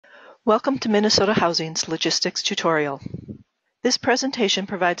Welcome to Minnesota Housing's Logistics tutorial. This presentation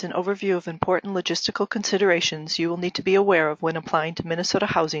provides an overview of important logistical considerations you will need to be aware of when applying to Minnesota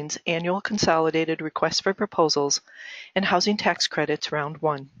Housing's annual consolidated request for proposals and housing tax credits round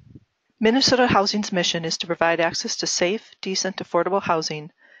 1. Minnesota Housing's mission is to provide access to safe, decent, affordable housing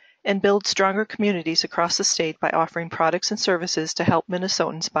and build stronger communities across the state by offering products and services to help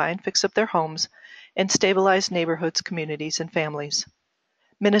Minnesotans buy and fix up their homes and stabilize neighborhoods, communities, and families.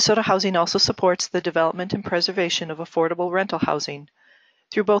 Minnesota Housing also supports the development and preservation of affordable rental housing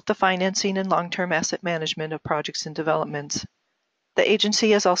through both the financing and long-term asset management of projects and developments. The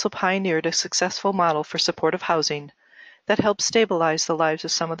agency has also pioneered a successful model for supportive housing that helps stabilize the lives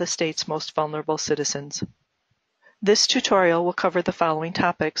of some of the state's most vulnerable citizens. This tutorial will cover the following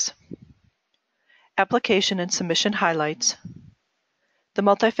topics: application and submission highlights, the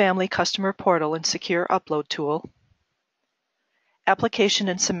multifamily customer portal and secure upload tool, application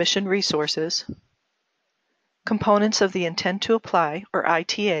and submission resources, components of the Intent to Apply, or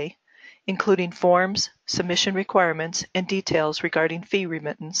ITA, including forms, submission requirements, and details regarding fee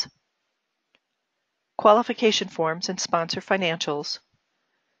remittance, qualification forms and sponsor financials,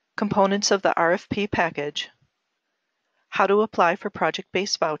 components of the RFP package, how to apply for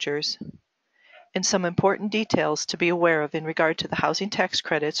project-based vouchers, and some important details to be aware of in regard to the Housing Tax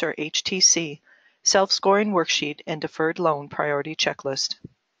Credits, or HTC, self-scoring worksheet and deferred loan priority checklist.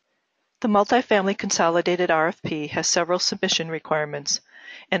 The multifamily consolidated RFP has several submission requirements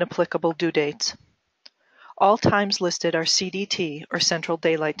and applicable due dates. All times listed are CDT, or Central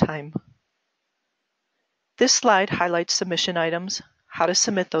Daylight Time. This slide highlights submission items, how to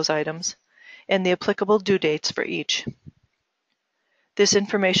submit those items, and the applicable due dates for each. This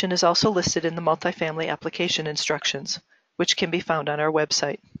information is also listed in the multifamily application instructions, which can be found on our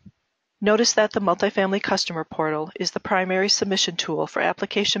website. Notice that the Multifamily Customer Portal is the primary submission tool for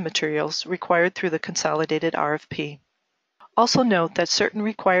application materials required through the consolidated RFP. Also note that certain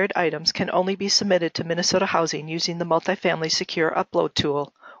required items can only be submitted to Minnesota Housing using the Multifamily Secure Upload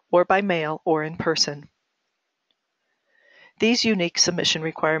tool, or by mail or in person. These unique submission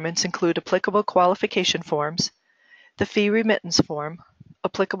requirements include applicable qualification forms, the fee remittance form,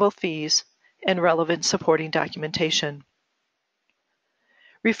 applicable fees, and relevant supporting documentation.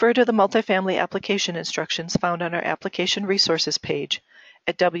 Refer to the multifamily application instructions found on our application resources page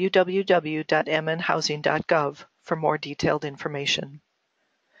at www.mnhousing.gov for more detailed information.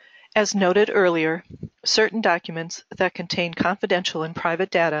 As noted earlier, certain documents that contain confidential and private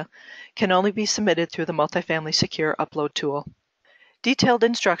data can only be submitted through the Multifamily Secure Upload tool. Detailed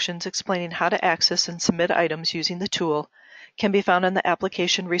instructions explaining how to access and submit items using the tool can be found on the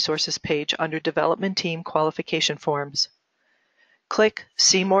application resources page under Development Team Qualification Forms. Click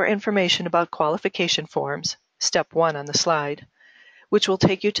See More Information about Qualification Forms, Step 1 on the slide, which will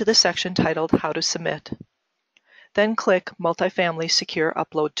take you to the section titled How to Submit. Then click Multifamily Secure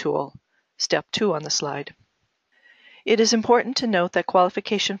Upload Tool, Step 2 on the slide. It is important to note that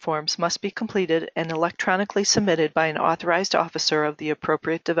qualification forms must be completed and electronically submitted by an authorized officer of the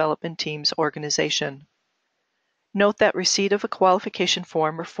appropriate development team's organization. Note that receipt of a qualification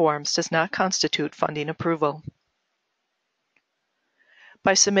form or forms does not constitute funding approval.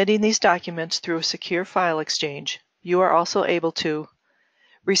 By submitting these documents through a secure file exchange, you are also able to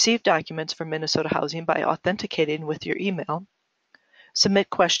receive documents from Minnesota Housing by authenticating with your email, submit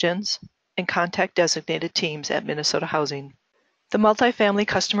questions, and contact designated teams at Minnesota Housing. The Multifamily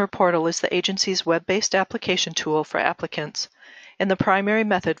Customer Portal is the agency's web-based application tool for applicants and the primary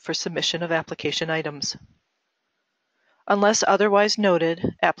method for submission of application items. Unless otherwise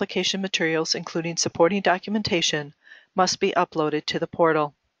noted, application materials, including supporting documentation, must be uploaded to the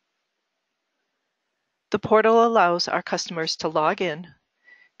portal. The portal allows our customers to log in,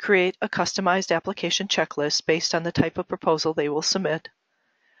 create a customized application checklist based on the type of proposal they will submit,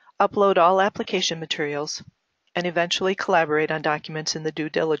 upload all application materials, and eventually collaborate on documents in the due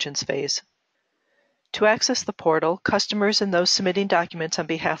diligence phase. To access the portal, customers and those submitting documents on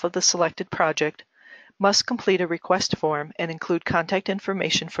behalf of the selected project must complete a request form and include contact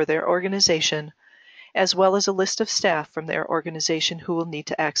information for their organization, as well as a list of staff from their organization who will need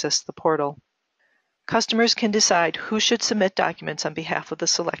to access the portal. Customers can decide who should submit documents on behalf of the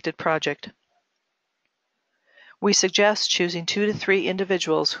selected project. We suggest choosing 2 to 3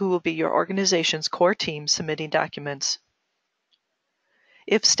 individuals who will be your organization's core team submitting documents.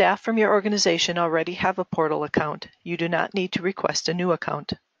 If staff from your organization already have a portal account, you do not need to request a new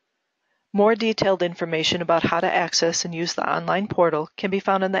account. More detailed information about how to access and use the online portal can be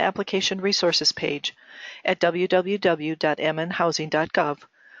found on the application resources page at www.mnhousing.gov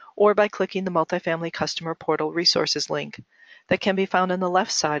or by clicking the Multifamily Customer Portal Resources link that can be found on the left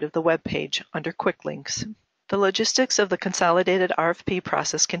side of the web page under Quick Links. The logistics of the consolidated RFP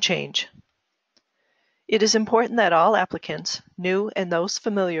process can change. It is important that all applicants, new and those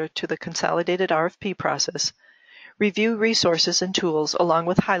familiar to the consolidated RFP process, review resources and tools along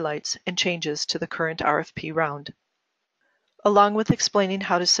with highlights and changes to the current RFP round. Along with explaining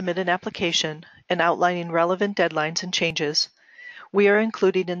how to submit an application and outlining relevant deadlines and changes, we are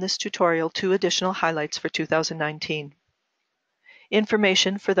including in this tutorial 2 additional highlights for 2019.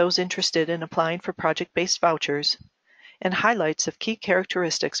 Information for those interested in applying for project-based vouchers, and highlights of key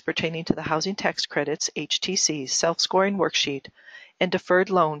characteristics pertaining to the Housing Tax Credits HTC self-scoring worksheet and deferred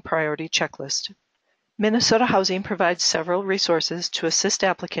loan priority checklist. Minnesota Housing provides several resources to assist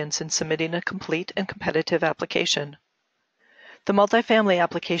applicants in submitting a complete and competitive application. The Multifamily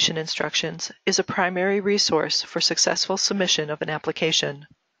Application Instructions is a primary resource for successful submission of an application.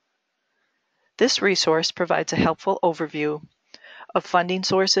 This resource provides a helpful overview of funding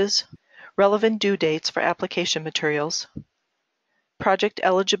sources, relevant due dates for application materials, project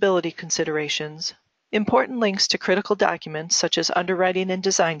eligibility considerations, important links to critical documents such as underwriting and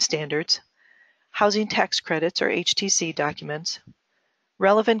design standards, housing tax credits or HTC documents,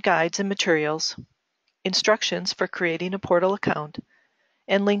 relevant guides and materials, instructions for creating a portal account,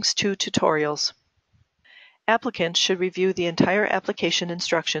 and links to tutorials. Applicants should review the entire application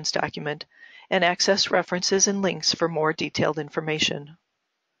instructions document and access references and links for more detailed information.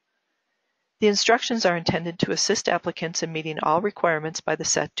 The instructions are intended to assist applicants in meeting all requirements by the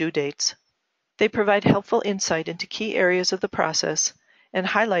set due dates. They provide helpful insight into key areas of the process and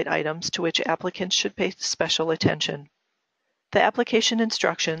highlight items to which applicants should pay special attention. The application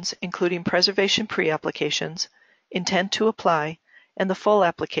instructions, including preservation pre-applications, intent to apply, and the full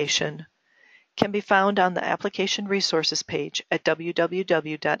application, can be found on the Application Resources page at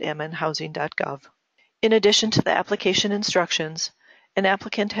www.mnhousing.gov. In addition to the application instructions, an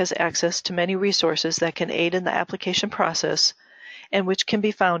applicant has access to many resources that can aid in the application process and which can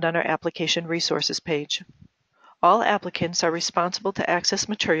be found on our Application Resources page. All applicants are responsible to access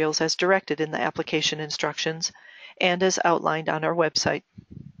materials as directed in the application instructions and as outlined on our website.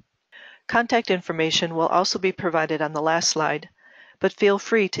 Contact information will also be provided on the last slide, but feel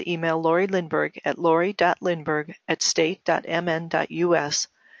free to email Lori Lindberg at lori.lindberg@state.mn.us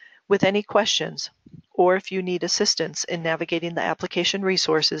with any questions, or if you need assistance in navigating the application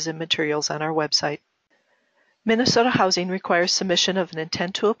resources and materials on our website. Minnesota Housing requires submission of an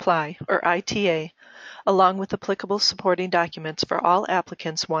intent to apply, or ITA, along with applicable supporting documents for all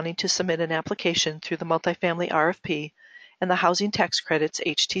applicants wanting to submit an application through the Multifamily RFP and the Housing Tax Credits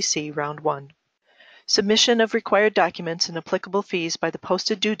HTC Round 1. Submission of required documents and applicable fees by the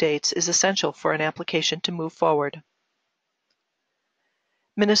posted due dates is essential for an application to move forward.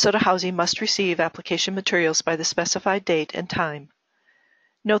 Minnesota Housing must receive application materials by the specified date and time.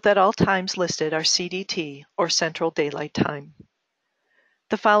 Note that all times listed are CDT, or Central Daylight Time.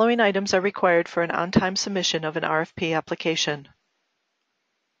 The following items are required for an on-time submission of an RFP application.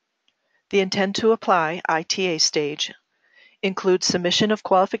 The intent to apply ITA stage includes submission of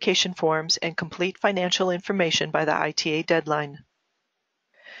qualification forms and complete financial information by the ITA deadline.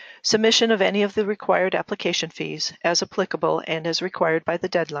 Submission of any of the required application fees, as applicable and as required by the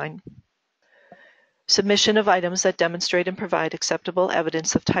deadline. Submission of items that demonstrate and provide acceptable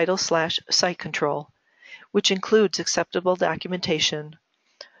evidence of title/site control, which includes acceptable documentation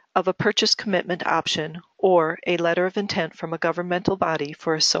of a purchase commitment option or a letter of intent from a governmental body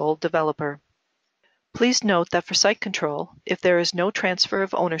for a sole developer. Please note that for site control, if there is no transfer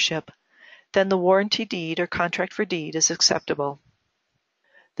of ownership, then the warranty deed or contract for deed is acceptable.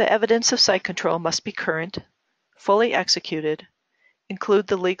 The evidence of site control must be current, fully executed, include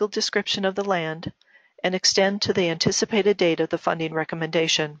the legal description of the land, and extend to the anticipated date of the funding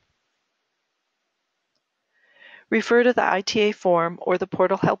recommendation. Refer to the ITA form or the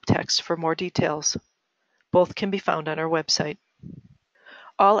portal help text for more details. Both can be found on our website.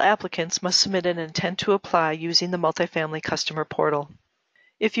 All applicants must submit an intent to apply using the Multifamily Customer Portal.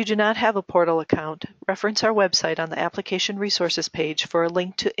 If you do not have a portal account, reference our website on the Application Resources page for a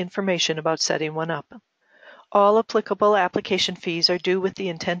link to information about setting one up. All applicable application fees are due with the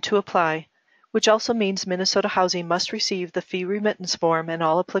intent to apply, which also means Minnesota Housing must receive the fee remittance form and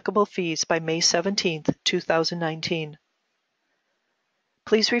all applicable fees by May 17, 2019.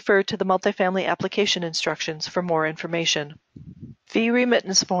 Please refer to the Multifamily Application Instructions for more information. Fee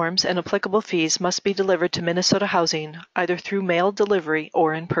remittance forms and applicable fees must be delivered to Minnesota Housing either through mail delivery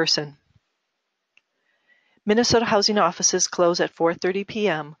or in person. Minnesota Housing offices close at 4:30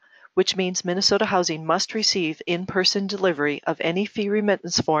 p.m., which means Minnesota Housing must receive in-person delivery of any fee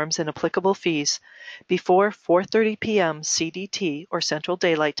remittance forms and applicable fees before 4:30 p.m. CDT or Central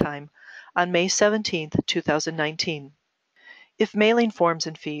Daylight Time on May 17, 2019. If mailing forms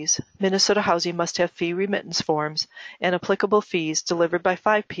and fees, Minnesota Housing must have fee remittance forms and applicable fees delivered by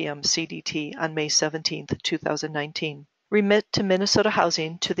 5 p.m. CDT on May 17, 2019. Remit to Minnesota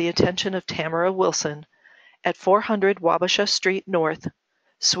Housing to the attention of Tamara Wilson at 400 Wabasha Street North,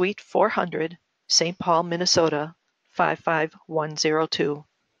 Suite 400, St. Paul, Minnesota 55102.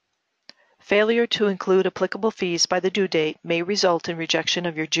 Failure to include applicable fees by the due date may result in rejection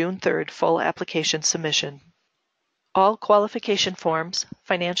of your June 3rd full application submission. All qualification forms,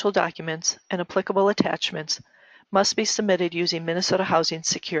 financial documents, and applicable attachments must be submitted using Minnesota Housing's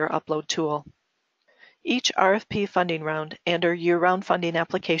secure upload tool. Each RFP funding round and/or year-round funding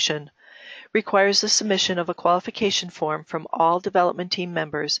application requires the submission of a qualification form from all development team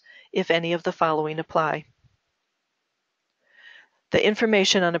members if any of the following apply. The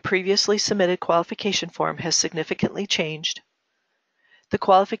information on a previously submitted qualification form has significantly changed. The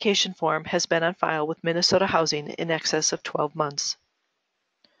qualification form has been on file with Minnesota Housing in excess of 12 months.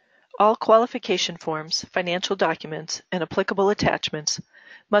 All qualification forms, financial documents, and applicable attachments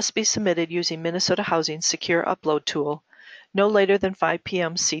must be submitted using Minnesota Housing's secure upload tool no later than 5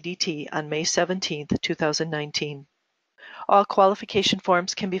 p.m. CDT on May 17, 2019. All qualification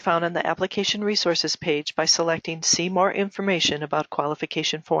forms can be found on the Application Resources page by selecting See More Information about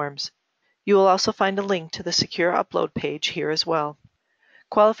qualification forms. You will also find a link to the secure upload page here as well.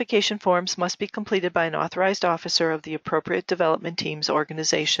 Qualification forms must be completed by an authorized officer of the appropriate development team's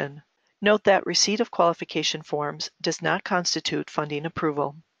organization. Note that receipt of qualification forms does not constitute funding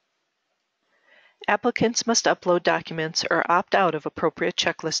approval. Applicants must upload documents or opt out of appropriate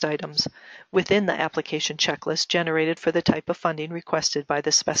checklist items within the application checklist generated for the type of funding requested by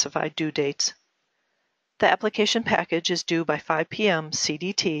the specified due dates. The application package is due by 5 p.m.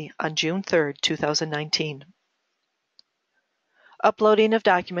 CDT on June 3, 2019. Uploading of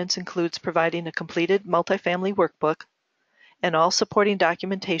documents includes providing a completed multifamily workbook and all supporting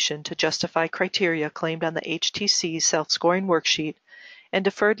documentation to justify criteria claimed on the HTC self-scoring worksheet and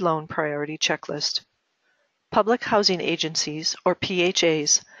Deferred Loan Priority Checklist. Public housing agencies, or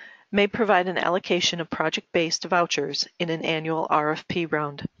PHAs, may provide an allocation of project-based vouchers in an annual RFP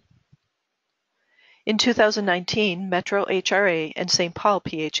round. In 2019, Metro HRA and St. Paul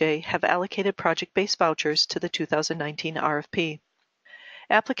PHA have allocated project-based vouchers to the 2019 RFP.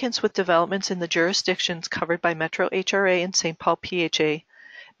 Applicants with developments in the jurisdictions covered by Metro HRA and St. Paul PHA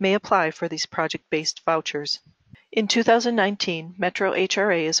may apply for these project-based vouchers. In 2019, Metro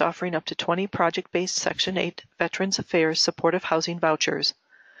HRA is offering up to 20 project-based Section 8 Veterans Affairs Supportive Housing Vouchers,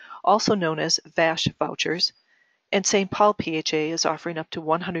 also known as VASH vouchers, and St. Paul PHA is offering up to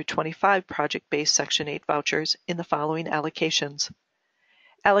 125 project-based Section 8 vouchers in the following allocations.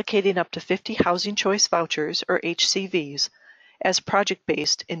 Allocating up to 50 Housing Choice Vouchers, or HCVs, as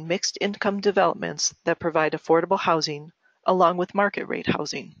project-based in mixed-income developments that provide affordable housing along with market-rate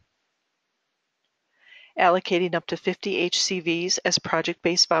housing. Allocating up to 50 HCVs as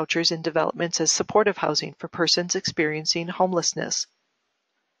project-based vouchers in developments as supportive housing for persons experiencing homelessness.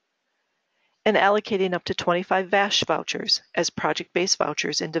 And allocating up to 25 VASH vouchers as project-based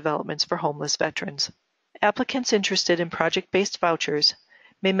vouchers in developments for homeless veterans. Applicants interested in project-based vouchers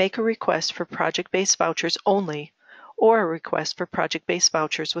may make a request for project-based vouchers only or a request for project-based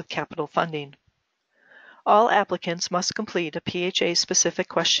vouchers with capital funding. All applicants must complete a PHA-specific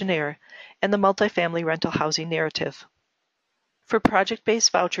questionnaire and the multifamily rental housing narrative. For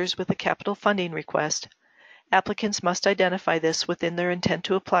project-based vouchers with a capital funding request, applicants must identify this within their intent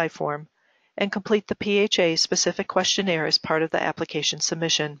to apply form and complete the PHA-specific questionnaire as part of the application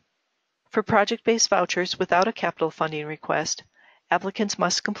submission. For project-based vouchers without a capital funding request, applicants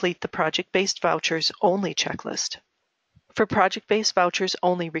must complete the project-based vouchers only checklist. For project-based vouchers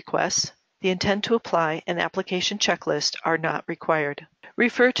only requests, the intent to apply and application checklist are not required.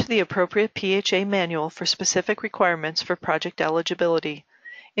 Refer to the appropriate PHA manual for specific requirements for project eligibility,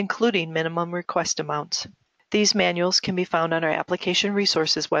 including minimum request amounts. These manuals can be found on our Application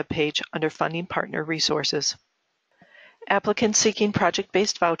Resources webpage under Funding Partner Resources. Applicants seeking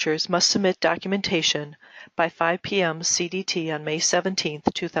project-based vouchers must submit documentation by 5 p.m. CDT on May 17,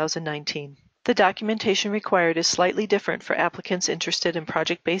 2019. The documentation required is slightly different for applicants interested in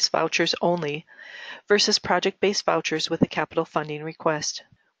project-based vouchers only versus project-based vouchers with a capital funding request.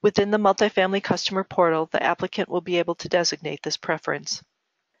 Within the Multifamily Customer Portal, the applicant will be able to designate this preference.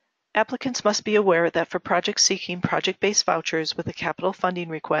 Applicants must be aware that for projects seeking project-based vouchers with a capital funding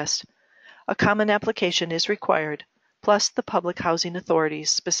request, a common application is required, plus the Public Housing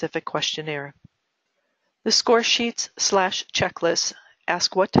Authority's specific questionnaire. The score sheets/checklists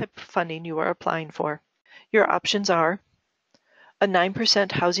ask what type of funding you are applying for. Your options are a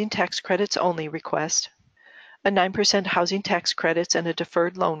 9% housing tax credits only request, a 9% housing tax credits and a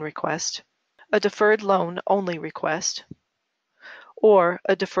deferred loan request, a deferred loan only request, or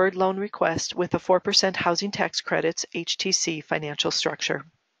a deferred loan request with a 4% housing tax credits HTC financial structure.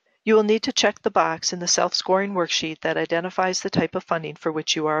 You will need to check the box in the self-scoring worksheet that identifies the type of funding for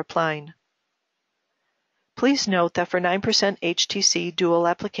which you are applying. Please note that for 9% HTC dual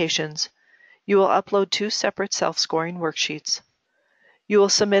applications, you will upload 2 separate self-scoring worksheets. You will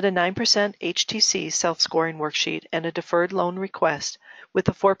submit a 9% HTC self-scoring worksheet and a deferred loan request with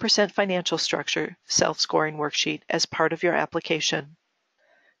a 4% financial structure self-scoring worksheet as part of your application.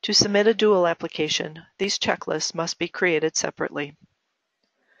 To submit a dual application, these checklists must be created separately.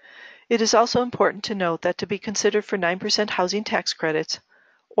 It is also important to note that to be considered for 9% housing tax credits,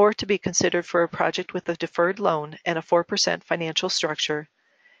 or to be considered for a project with a deferred loan and a 4% financial structure,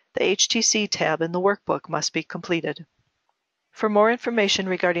 the HTC tab in the workbook must be completed. For more information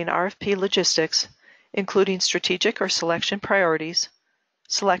regarding RFP logistics, including strategic or selection priorities,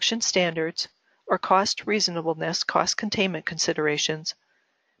 selection standards, or cost reasonableness, cost containment considerations,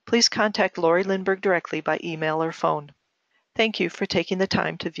 please contact Lori Lindberg directly by email or phone. Thank you for taking the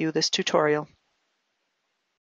time to view this tutorial.